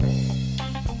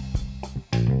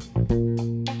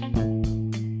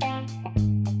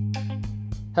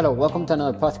Hello, welcome to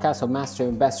another podcast of Master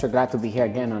Investor. Glad to be here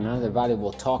again on another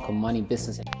valuable talk of money,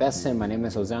 business, and investing. My name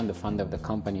is Jose. I'm the founder of the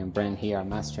company and brand here at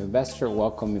Master Investor.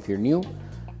 Welcome if you're new.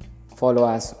 Follow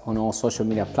us on all social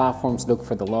media platforms. Look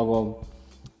for the logo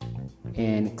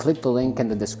and click the link in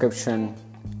the description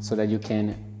so that you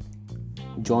can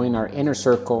join our inner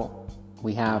circle.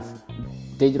 We have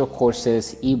digital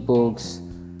courses, ebooks,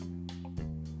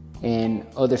 and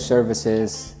other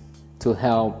services to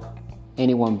help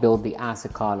anyone build the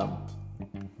asset column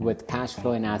with cash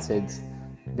flowing assets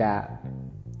that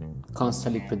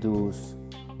constantly produce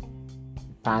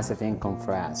passive income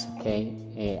for us,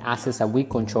 okay? Assets that we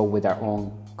control with our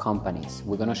own companies.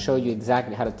 We're gonna show you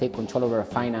exactly how to take control over our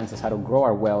finances, how to grow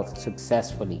our wealth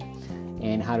successfully,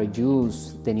 and how to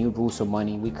use the new rules of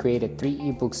money. We created 3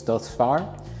 ebooks thus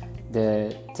far: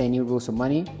 the 10 new rules of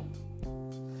money,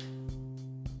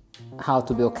 how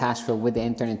to build cash flow with the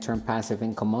internet and turn passive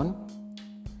income on,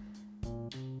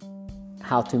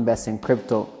 how to invest in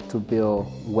crypto to build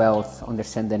wealth,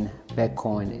 understanding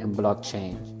Bitcoin and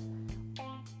blockchain.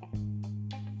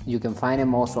 You can find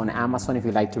them also on Amazon if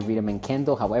you like to read them in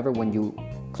Kindle. However, when you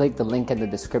click the link in the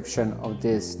description of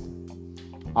this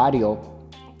audio,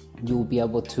 you will be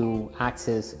able to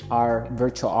access our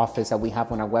virtual office that we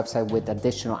have on our website with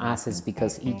additional assets,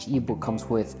 because each ebook comes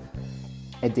with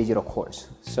a digital course.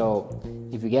 So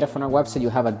if you get it from our website, you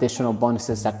have additional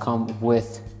bonuses that come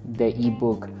with the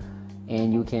ebook,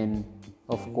 and you can,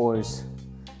 of course,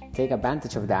 take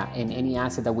advantage of that. And any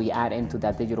asset that we add into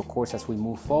that digital course as we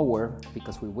move forward,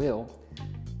 because we will,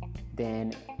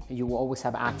 then you will always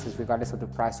have access regardless of the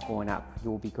price going up.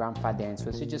 You will be grandfathered in. So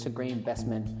it's just a great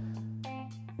investment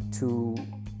to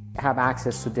have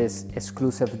access to this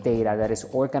exclusive data that is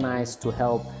organized to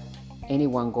help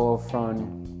anyone go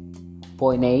from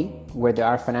point A, where they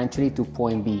are financially, to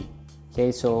point B.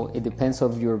 Okay, so it depends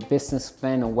on your business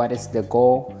plan and what is the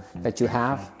goal that you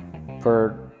have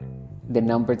per the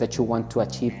number that you want to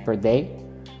achieve per day,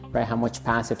 right? How much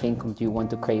passive income do you want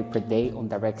to create per day on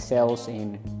direct sales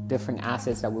and different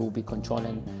assets that we will be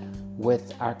controlling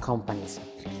with our companies.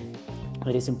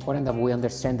 It is important that we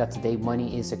understand that today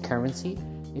money is a currency,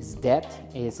 it's debt,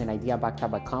 it's an idea backed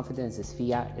up by confidence, it's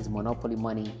fiat, it's monopoly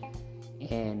money,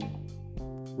 and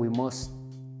we must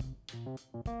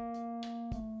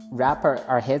wrap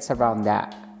our heads around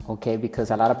that, okay? Because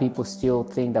a lot of people still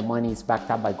think that money is backed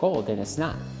up by gold, and it's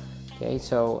not. Okay,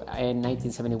 so in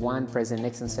 1971, President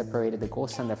Nixon separated the gold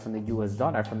standard from the US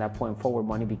dollar. From that point forward,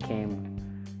 money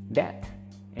became debt.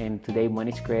 And today,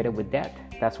 money is created with debt.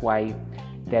 That's why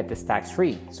debt is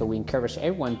tax-free. So we encourage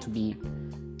everyone to be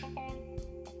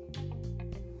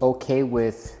okay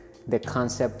with the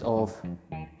concept of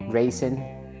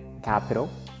raising capital.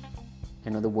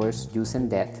 In other words, using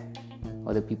debt,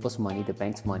 other people's money, the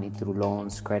bank's money, through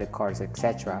loans, credit cards,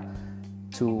 etc.,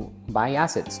 to buy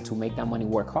assets, to make that money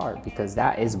work hard, because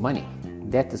that is money.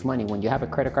 Debt is money. When you have a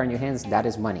credit card in your hands, that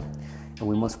is money. And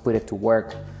we must put it to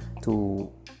work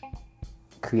to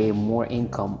create more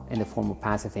income in the form of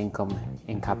passive income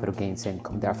and capital gains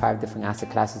income. There are 5 different asset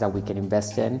classes that we can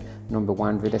invest in. Number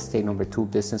 1, real estate. Number 2,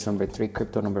 business. Number 3,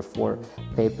 crypto. Number 4,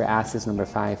 paper assets. Number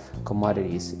 5,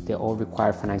 commodities. They all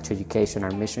require financial education.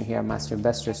 Our mission here at Master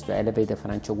Investors is to elevate the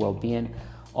financial well-being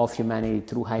of humanity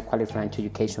through high-quality financial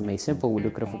education made simple. We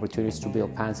look for opportunities to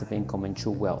build passive income and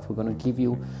true wealth. We're going to give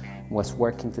you what's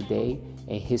working today,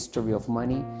 a history of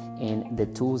money, and the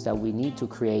tools that we need to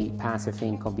create passive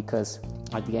income, because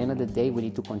at the end of the day, we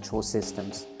need to control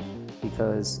systems,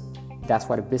 because that's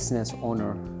what a business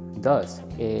owner does.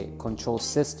 It controls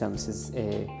systems.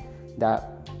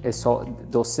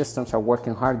 Those systems are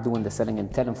working hard, doing the selling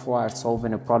and telling for us,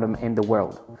 solving a problem in the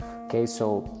world. Okay,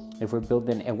 so if we're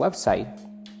building a website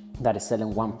that is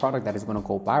selling one product that is going to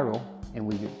go viral, and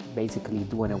we're basically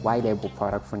doing a white label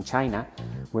product from China,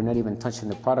 we're not even touching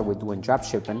the product, we're doing drop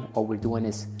shipping. All we're doing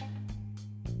is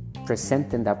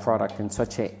presenting that product in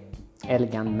such an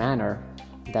elegant manner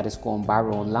that is going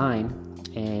viral online,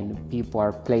 and people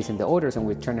are placing the orders, and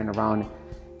we're turning around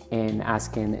and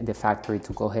asking the factory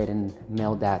to go ahead and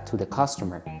mail that to the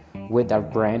customer with our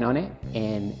brand on it,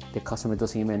 and the customer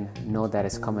doesn't even know that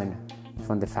it's coming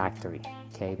from the factory,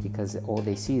 okay? Because all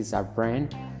they see is our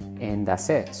brand, and that's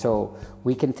it. So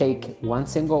we can take one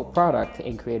single product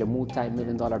and create a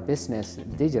multi-million-dollar business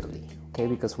digitally, okay?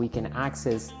 Because we can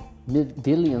access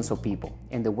billions of people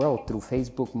in the world through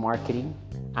Facebook marketing,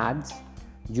 ads,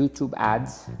 YouTube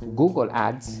ads, Google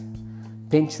ads,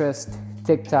 Pinterest,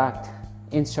 TikTok,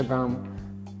 Instagram,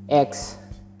 X,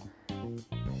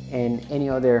 and any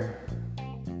other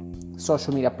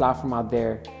social media platform out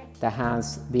there that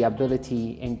has the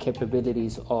ability and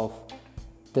capabilities of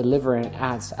delivering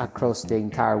ads across the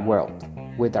entire world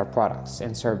with our products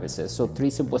and services. So 3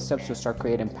 simple steps to start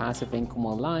creating passive income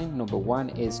online. Number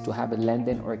 1 is to have a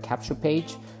landing or a capture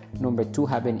page. Number 2,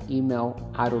 have an email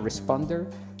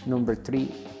autoresponder. Number 3,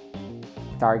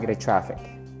 targeted traffic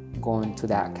going to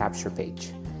that capture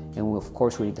page. And of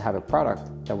course, we need to have a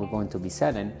product that we're going to be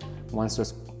selling. Once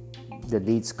the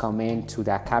leads come in to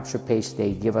that capture page,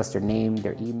 they give us their name,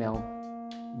 their email,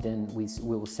 then we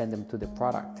will send them to the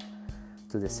product,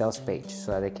 to the sales page,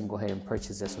 so that they can go ahead and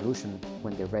purchase the solution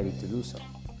when they're ready to do so.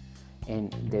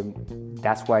 And then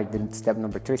that's why the step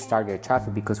number 3 is targeted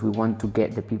traffic, because we want to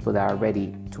get the people that are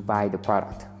ready to buy the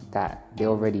product, that they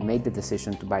already made the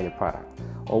decision to buy the product.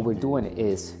 All we're doing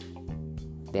is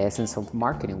the essence of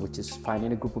marketing, which is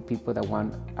finding a group of people that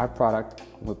want our product,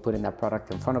 and we're putting that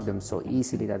product in front of them so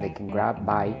easily that they can grab,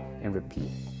 buy, and repeat.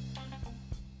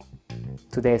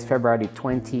 Today is February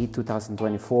 20,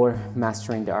 2024,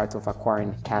 Mastering the Art of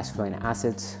Acquiring Cash Flowing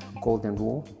Assets, Golden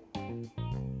Rule.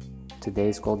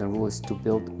 Today's golden rule is to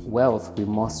build wealth. We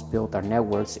must build our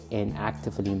networks and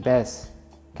actively invest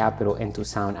capital into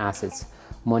sound assets.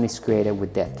 Money is created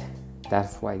with debt.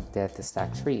 That's why debt is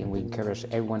tax-free, and we encourage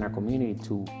everyone in our community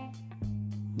to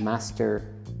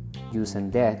master using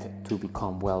debt to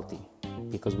become wealthy,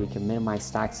 because we can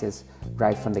minimize taxes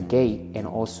right from the gate. And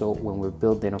also when we're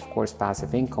building, of course,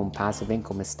 passive income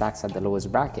is taxed at the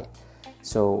lowest bracket.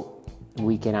 So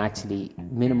we can actually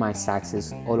minimize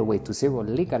taxes all the way to zero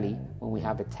legally when we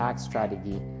have a tax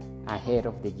strategy ahead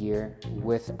of the year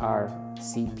with our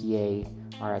CPA,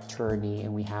 our attorney,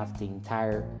 and we have the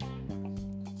entire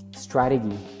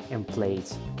strategy in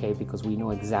place, okay? Because we know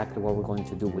exactly what we're going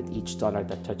to do with each dollar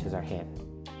that touches our hand.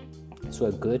 So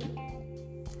a good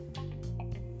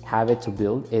habit to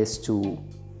build is to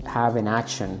have an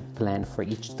action plan for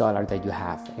each dollar that you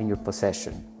have in your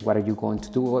possession. What are you going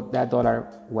to do with that dollar?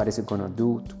 What is it going to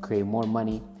do to create more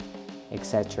money,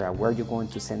 etc.? Where are you going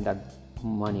to send that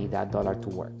money, that dollar, to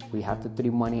work? We have to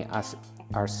treat money as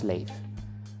our slave.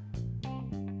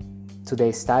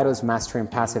 Today's title is Mastering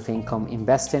Passive Income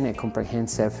Investing, a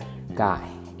comprehensive guide.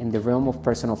 In the realm of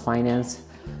personal finance,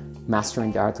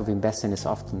 mastering the art of investing is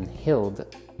often hailed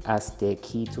as the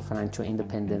key to financial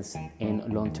independence and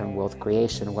long-term wealth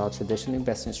creation, while traditional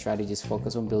investing strategies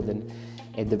focus on building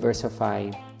a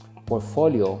diversified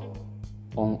portfolio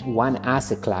on one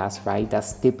asset class, right?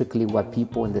 That's typically what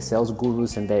people and the sales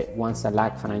gurus and the ones that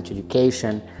lack financial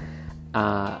education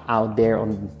out there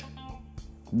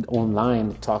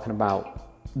online talking about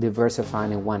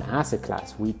diversifying in one asset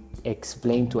class. We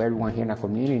explain to everyone here in our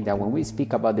community that when we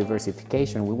speak about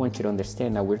diversification, we want you to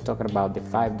understand that we're talking about the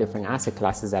 5 different asset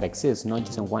classes that exist, not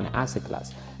just in one asset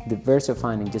class.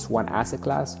 Diversifying in just one asset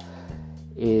class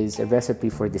is a recipe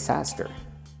for disaster.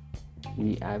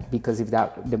 Because if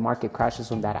the market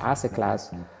crashes on that asset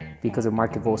class, because the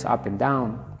market goes up and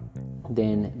down,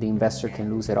 then the investor can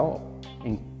lose it all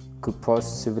and could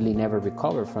possibly never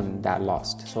recover from that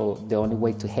loss. So the only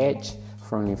way to hedge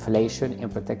from inflation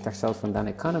and protect ourselves from down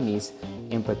economies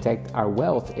and protect our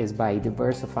wealth is by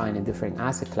diversifying in different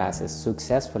asset classes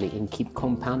successfully and keep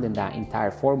compounding that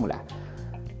entire formula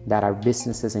that our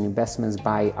businesses and investments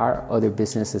buy our other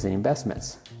businesses and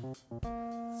investments.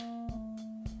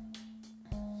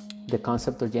 The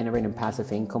concept of generating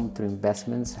passive income through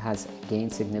investments has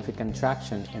gained significant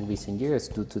traction in recent years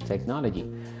due to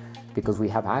technology, because we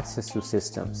have access to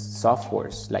systems,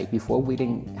 softwares. Like before, we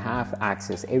didn't have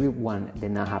access. Everyone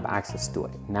did not have access to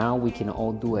it. Now we can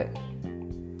all do it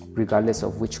regardless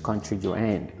of which country you're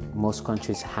in. Most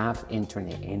countries have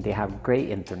internet, and they have great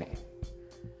internet.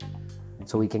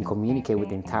 So we can communicate with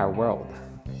the entire world.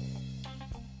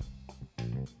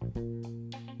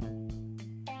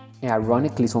 And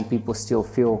ironically, some people still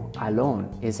feel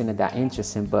alone. Isn't it that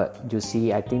interesting? But you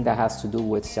see, I think that has to do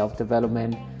with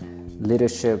self-development,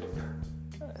 leadership,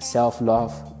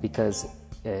 self-love, because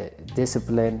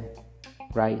discipline,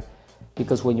 right?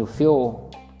 Because when you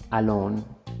feel alone,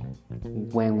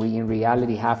 when we in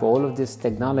reality have all of this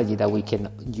technology that we can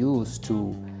use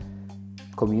to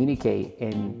communicate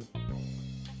and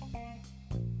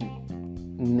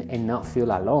not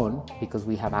feel alone, because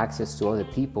we have access to other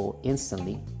people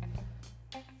instantly,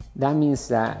 that means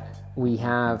that we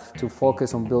have to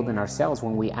focus on building ourselves.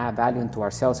 When we add value into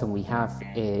ourselves and we have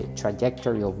a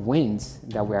trajectory of wins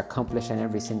that we're accomplishing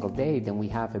every single day, then we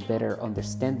have a better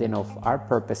understanding of our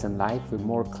purpose in life. We're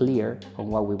more clear on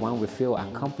what we want. We feel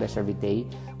accomplished every day.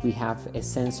 We have a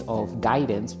sense of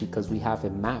guidance because we have a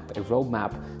map, a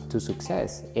roadmap to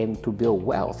success. And to build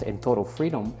wealth and total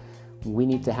freedom, we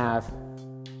need to have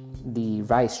the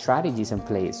right strategies in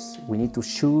place. We need to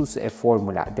choose a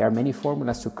formula. There are many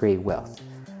formulas to create wealth.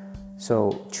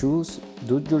 So do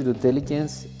your due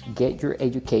diligence, get your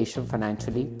education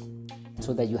financially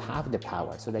so that you have the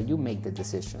power, so that you make the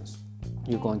decisions.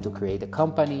 You're going to create a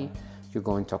company, you're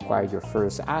going to acquire your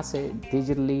first asset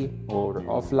digitally or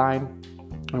offline,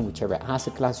 and whichever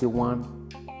asset class you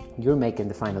want, you're making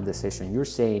the final decision. You're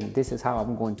saying, this is how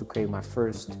I'm going to create my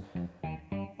first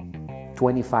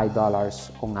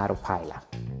 $25 on autopilot,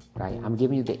 right? I'm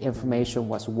giving you the information,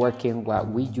 what's working, what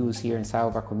we use here inside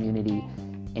of our community,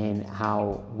 and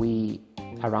how we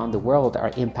around the world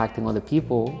are impacting other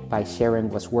people by sharing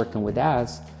what's working with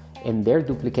us, and they're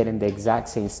duplicating the exact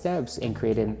same steps and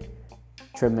creating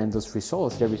tremendous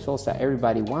results, the results that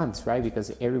everybody wants, right?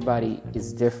 Because everybody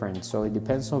is different. So it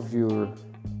depends on your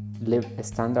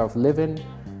standard of living.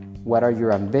 What are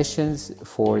your ambitions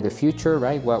for the future,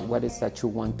 right? What is that you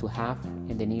want to have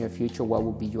in the near future? What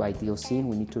would be your ideal scene?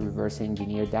 We need to reverse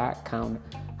engineer that, count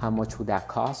how much would that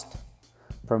cost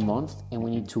per month, and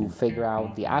we need to figure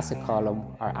out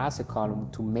our asset column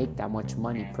to make that much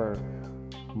money per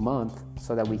month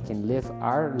so that we can live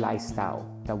our lifestyle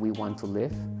that we want to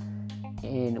live,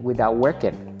 and without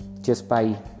working, just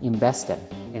by investing.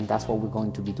 And that's what we're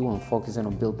going to be doing, focusing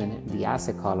on building the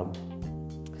asset column.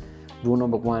 Rule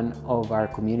number one of our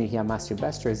community here at Master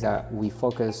Investor is that we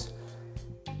focus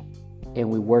and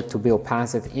we work to build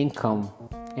passive income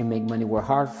and make money work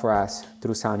hard for us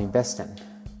through sound investing.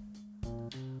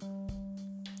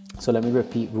 So let me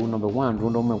repeat rule number one.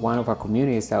 Rule number one of our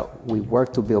community is that we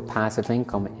work to build passive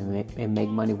income and make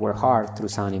money work hard through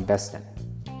sound investing.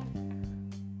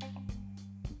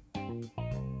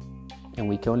 And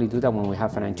we can only do that when we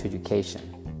have financial education.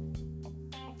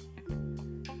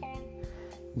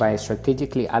 By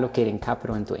strategically allocating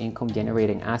capital into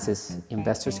income-generating assets,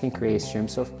 investors can create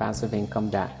streams of passive income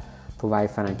that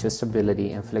provide financial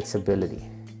stability and flexibility.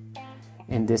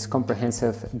 In this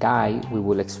comprehensive guide, we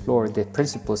will explore the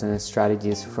principles and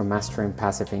strategies for mastering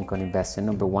passive income investing.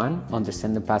 Number one,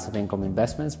 understanding passive income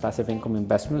investments. Passive income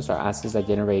investments are assets that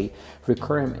generate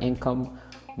recurring income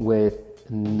with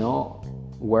no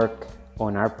work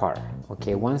on our part.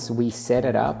 Okay, once we set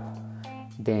it up,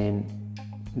 then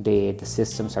the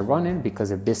systems are running,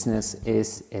 because a business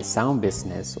is a sound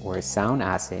business, or a sound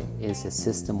asset is a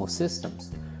system of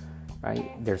systems,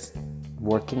 right? There's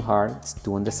working hard, it's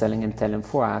doing the selling and telling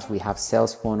for us. We have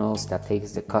sales funnels that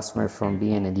takes the customer from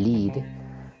being a lead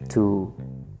to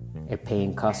a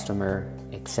paying customer,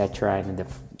 etc. And the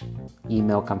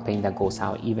email campaign that goes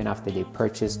out even after they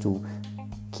purchase to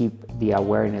keep the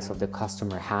awareness of the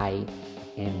customer high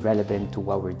and relevant to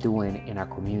what we're doing in our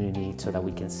community, so that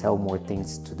we can sell more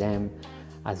things to them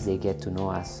as they get to know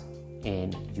us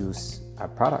and use our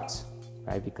products,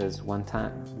 right? Because one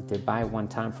time, if they buy one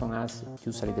time from us,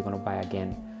 usually they're going to buy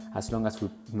again, as long as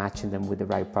we're matching them with the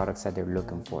right products that they're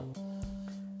looking for.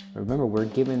 Remember,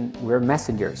 we're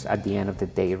messengers at the end of the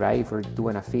day, right? If we're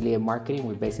doing affiliate marketing,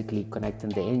 we're basically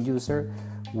connecting the end user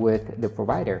with the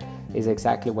provider. It's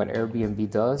exactly what Airbnb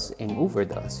does and Uber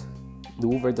does. The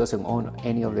Uber doesn't own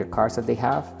any of their cars that they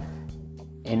have,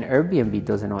 and Airbnb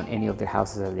doesn't own any of their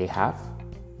houses that they have.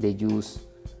 They use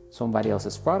somebody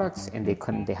else's products, and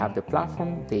they have the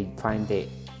platform. They find the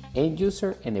end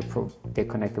user, and they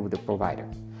connect it with the provider.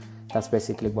 That's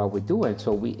basically what we're doing.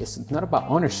 So it's not about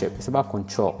ownership; it's about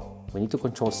control. We need to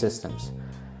control systems.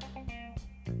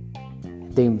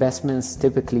 The investments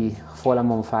typically fall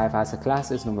among 5 asset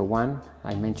classes. Number 1,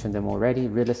 I mentioned them already: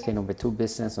 real estate. Number 2,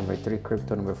 business. Number 3,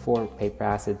 crypto. Number 4, paper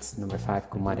assets. Number 5,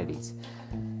 commodities.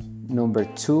 Number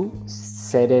 2,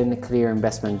 setting clear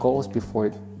investment goals. Before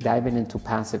diving into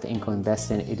passive income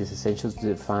investing, it is essential to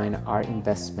define our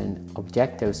investment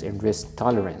objectives and risk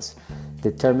tolerance.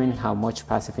 Determine how much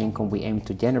passive income we aim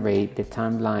to generate, the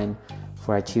timeline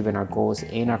for achieving our goals,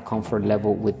 and our comfort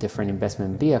level with different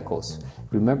investment vehicles.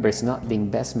 Remember, it's not the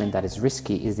investment that is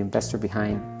risky, it's the investor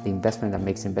behind the investment that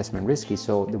makes investment risky.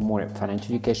 So the more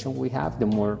financial education we have, the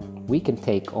more we can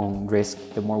take on risk,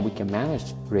 the more we can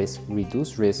manage risk,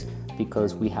 reduce risk,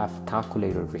 because we have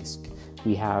calculated risk.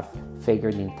 We have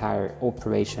figured the entire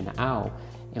operation out,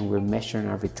 and we're measuring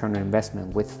our return on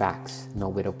investment with facts,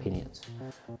 not with opinions,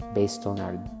 based on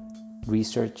our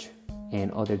research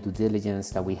and other due diligence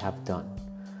that we have done.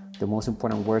 The most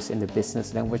important words in the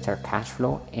business language are cash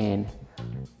flow, and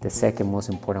the second most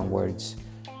important words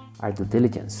are due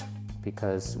diligence,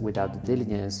 because without due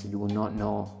diligence, you will not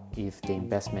know if the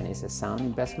investment is a sound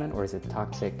investment or is a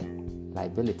toxic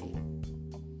liability.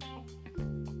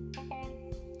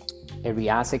 Every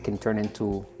asset can turn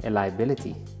into a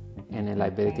liability, and a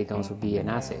liability can also be an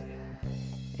asset.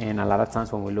 And a lot of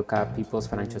times when we look at people's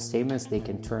financial statements, they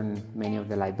can turn many of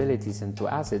the liabilities into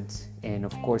assets. And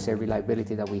of course, every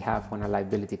liability that we have on a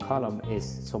liability column is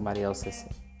somebody else's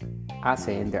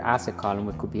asset. In their asset column,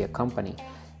 it could be a company.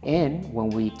 And when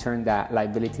we turn that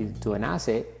liability to an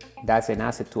asset, that's an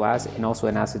asset to us and also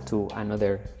an asset to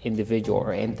another individual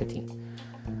or entity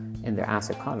in their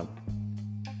asset column.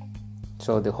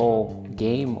 So the whole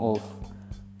game of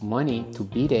money, to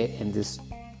beat it in this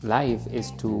life,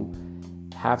 is to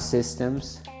have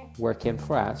systems working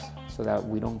for us so that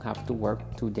we don't have to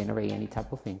work to generate any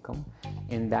type of income,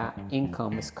 and that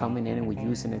income is coming in and we're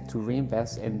using it to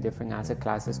reinvest in different asset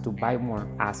classes, to buy more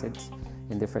assets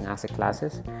in different asset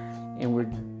classes, and we're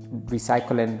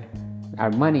recycling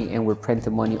our money and we're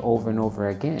printing money over and over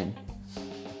again.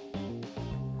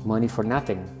 Money for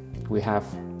nothing. We have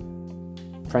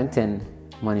printing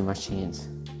money machines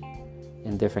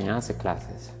in different asset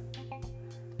classes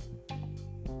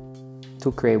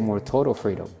to create more total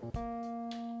freedom.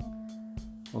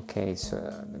 Okay, so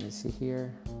let me see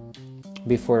here.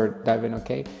 Before diving,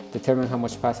 determine how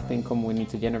much passive income we need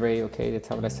to generate.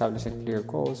 Establishing clear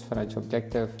goals, financial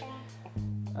objective.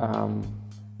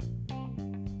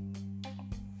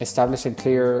 Establishing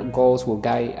clear goals will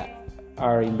guide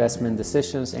our investment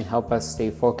decisions and help us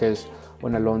stay focused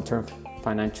on our long-term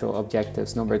financial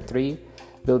objectives. Number 3,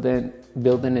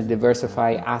 building a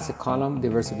diversified asset column.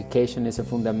 Diversification is a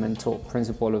fundamental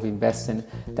principle of investing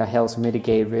that helps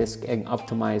mitigate risk and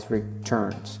optimize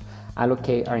returns.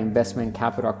 Allocate our investment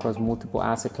capital across multiple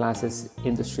asset classes,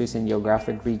 industries, and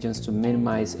geographic regions to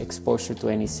minimize exposure to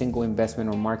any single investment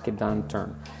or market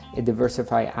downturn. A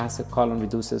diversified asset column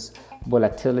reduces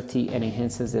volatility and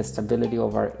enhances the stability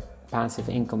of our passive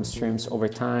income streams over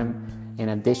time. In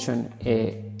addition,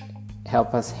 it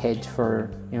help us hedge for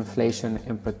inflation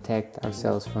and protect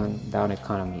ourselves from down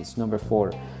economies. Number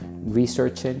 4,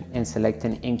 researching and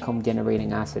selecting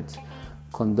income-generating assets.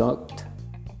 Conduct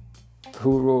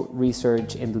thorough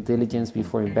research and due diligence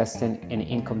before investing in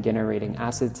income-generating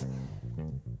assets.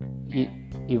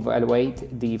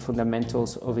 Evaluate the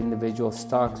fundamentals of individual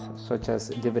stocks, such as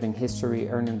dividend history,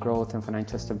 earning growth, and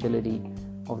financial stability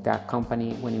of that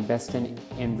company. When investing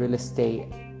in real estate,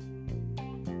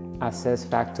 assess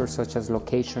factors such as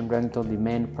location, rental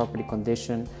demand, property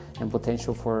condition, and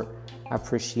potential for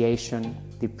appreciation,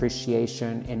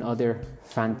 depreciation, and other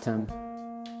phantom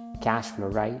cash flow,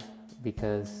 right?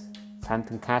 Because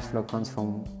phantom cash flow comes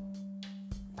from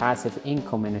passive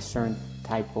income in a certain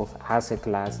type of asset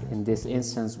class. In this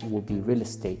instance will be real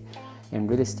estate. In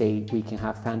real estate, we can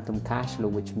have phantom cash flow,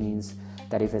 which means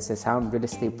that if it's a sound real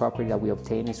estate property that we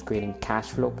obtain is creating cash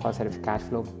flow, positive cash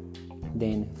flow,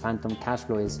 then phantom cash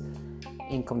flow is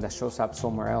income that shows up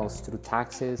somewhere else through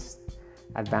taxes,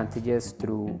 advantages,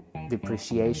 through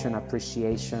depreciation,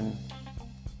 appreciation,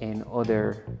 and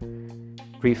other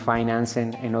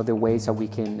refinancing and other ways that we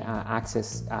can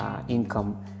access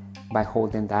income by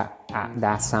holding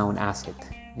that sound asset.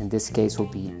 In this case will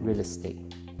be real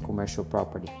estate, commercial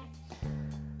property.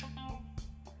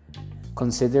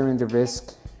 Considering the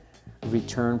risk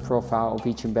return profile of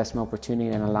each investment opportunity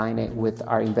and align it with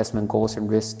our investment goals and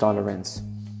risk tolerance.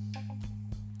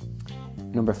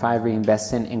 Number 5,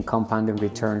 reinvesting in compounding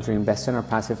returns. Reinvesting our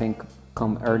passive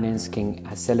income earnings can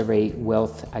accelerate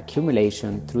wealth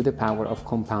accumulation through the power of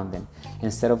compounding.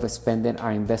 Instead of spending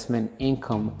our investment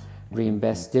income,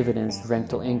 reinvest dividends,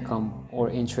 rental income, or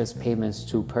interest payments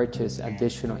to purchase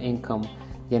additional income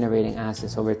generating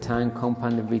assets. Over time,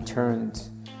 compounded returns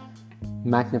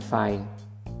magnify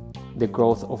the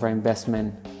growth of our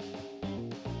investment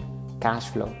cash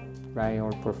flow, right?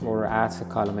 Or for asset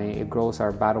column, it grows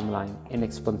our bottom line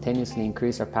and spontaneously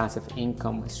increase our passive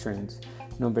income streams.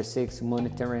 Number 6,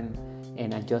 monitoring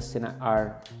and adjusting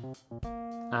our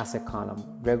asset column.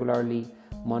 Regularly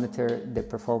monitor the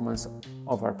performance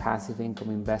of our passive income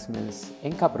investments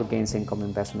and capital gains income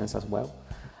investments as well.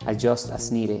 Adjust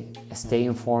as needed. Stay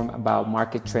informed about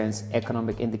market trends,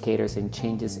 economic indicators, and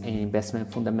changes in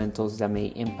investment fundamentals that may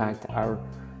impact our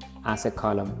asset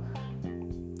column.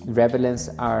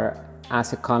 Rebalance our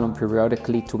asset column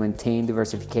periodically to maintain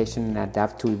diversification and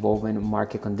adapt to evolving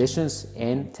market conditions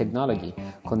and technology.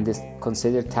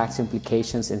 Consider tax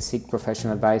implications and seek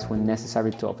professional advice when necessary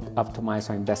to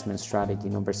optimize our investment strategy.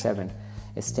 Number 7,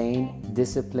 staying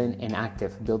disciplined and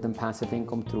active. Building passive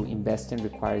income through investing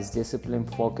requires discipline,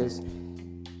 focus,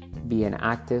 being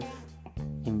active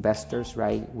investors,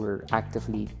 right? We're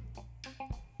actively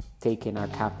taking our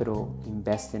capital,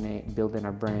 investing it, building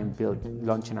our brand,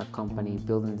 launching our company,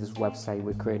 building this website,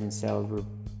 we're creating sales, we're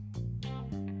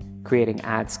creating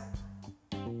ads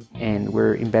and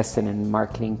we're investing in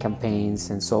marketing campaigns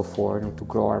and so forth to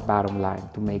grow our bottom line,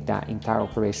 to make that entire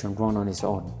operation run on its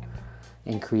own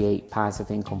and create passive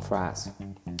income for us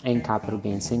and capital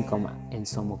gains income in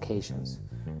some occasions.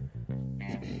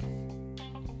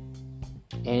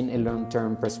 And a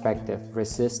long-term perspective.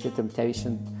 Resist the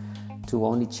temptation to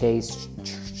only chase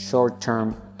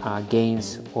short-term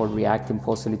gains or react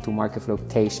impulsively to market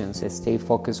fluctuations. Stay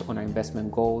focused on our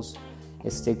investment goals,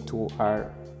 stick to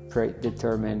our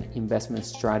predetermined investment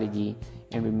strategy,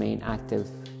 and remain active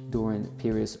during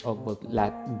periods of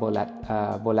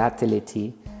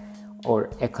volatility or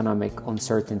economic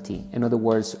uncertainty. In other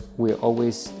words, we're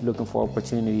always looking for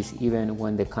opportunities even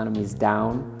when the economy is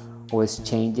down or is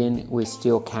changing. We're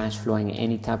still cash flowing in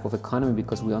any type of economy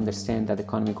because we understand that the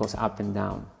economy goes up and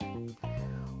down.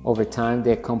 Over time,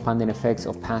 the compounding effects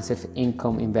of passive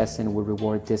income investing will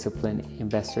reward disciplined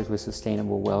investors with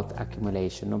sustainable wealth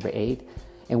accumulation. Number 8,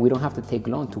 and we don't have to take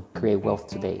loan to create wealth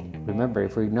today. Remember,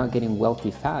 if we're not getting wealthy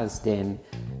fast, then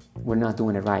we're not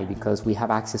doing it right, because we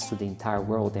have access to the entire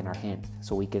world in our hand.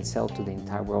 So we can sell to the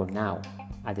entire world now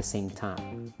at the same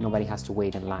time. Nobody has to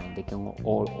wait in line. They can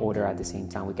all order at the same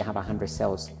time. We can have 100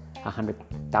 sales,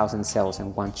 100,000 sales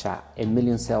in one shot, 1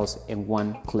 million sales in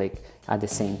one click at the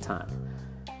same time.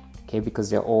 Okay, because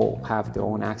they all have their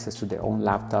own access to their own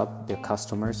laptop, their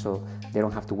customers, so they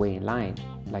don't have to wait in line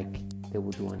like they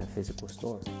would do in a physical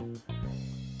store.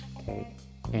 Okay,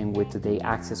 and with today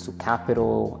access to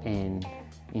capital and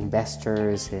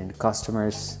investors and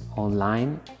customers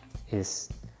online is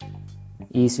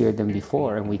easier than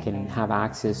before, and we can have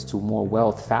access to more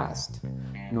wealth fast.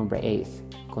 Number 8,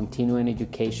 continuing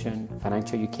education,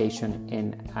 financial education,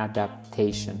 and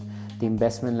adaptation. The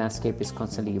investment landscape is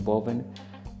constantly evolving,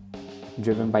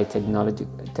 driven by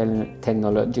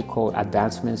technological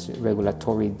advancements,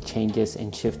 regulatory changes,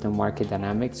 and shift in market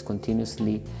dynamics.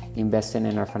 Continuously investing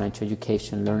in our financial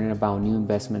education, learning about new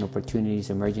investment opportunities,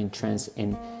 emerging trends,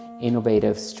 and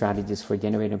innovative strategies for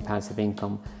generating passive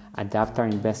income. Adapt our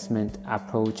investment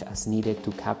approach as needed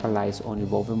to capitalize on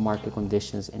evolving market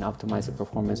conditions and optimize the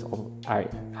performance of our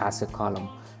asset column.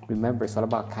 Remember, it's all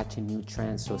about catching new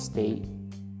trends, so stay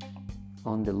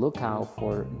on the lookout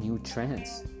for new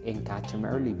trends and catch them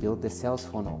early. Build the sales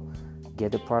funnel,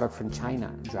 get the product from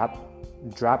China, drop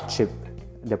ship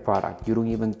the product. You don't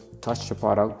even touch the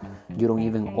product, you don't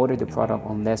even order the product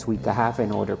unless we have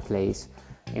an order placed,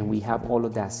 and we have all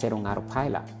of that set on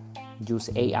autopilot.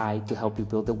 Use AI to help you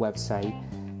build the website.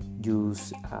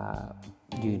 Use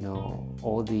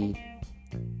all the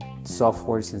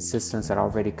softwares and systems that are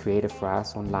already created for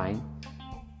us online,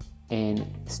 and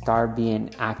start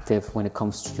being active when it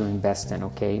comes to your investing,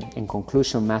 okay? In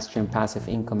conclusion, mastering passive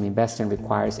income investing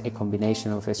requires a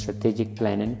combination of a strategic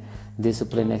planning,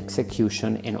 disciplined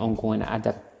execution, and ongoing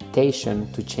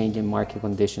adaptation to changing market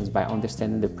conditions. By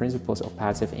understanding the principles of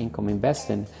passive income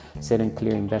investing, setting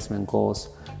clear investment goals,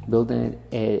 building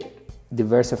a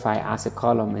diversified asset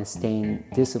column, and staying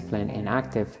disciplined and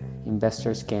active,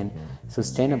 investors can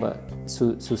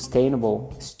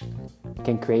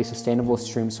create sustainable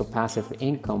streams of passive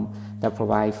income that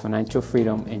provide financial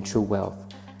freedom and true wealth.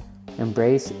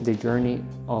 Embrace the journey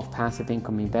of passive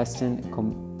income investing,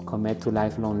 commit to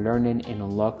lifelong learning, and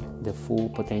unlock the full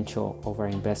potential of our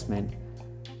investment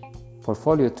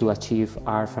portfolio to achieve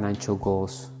our financial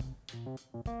goals.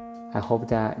 I hope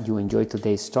that you enjoyed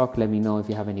today's talk. Let me know if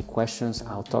you have any questions.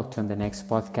 I'll talk to you on the next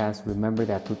podcast. Remember,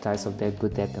 there are 2 types of debt: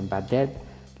 good debt and bad debt.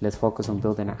 Let's focus on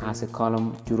building an asset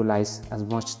column, utilize as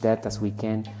much debt as we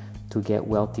can to get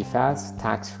wealthy fast,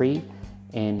 tax-free,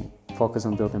 and focus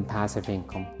on building passive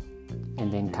income. And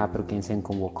then capital gains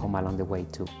income will come along the way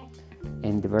too.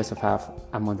 And diversify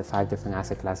among the 5 different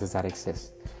asset classes that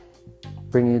exist.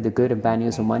 Bringing you the good and bad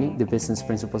news of money, the business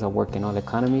principles that work in all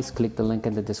economies. Click the link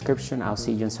in the description. I'll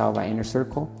see you inside our inner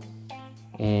circle.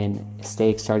 And stay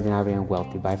extraordinary and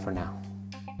wealthy. Bye for now.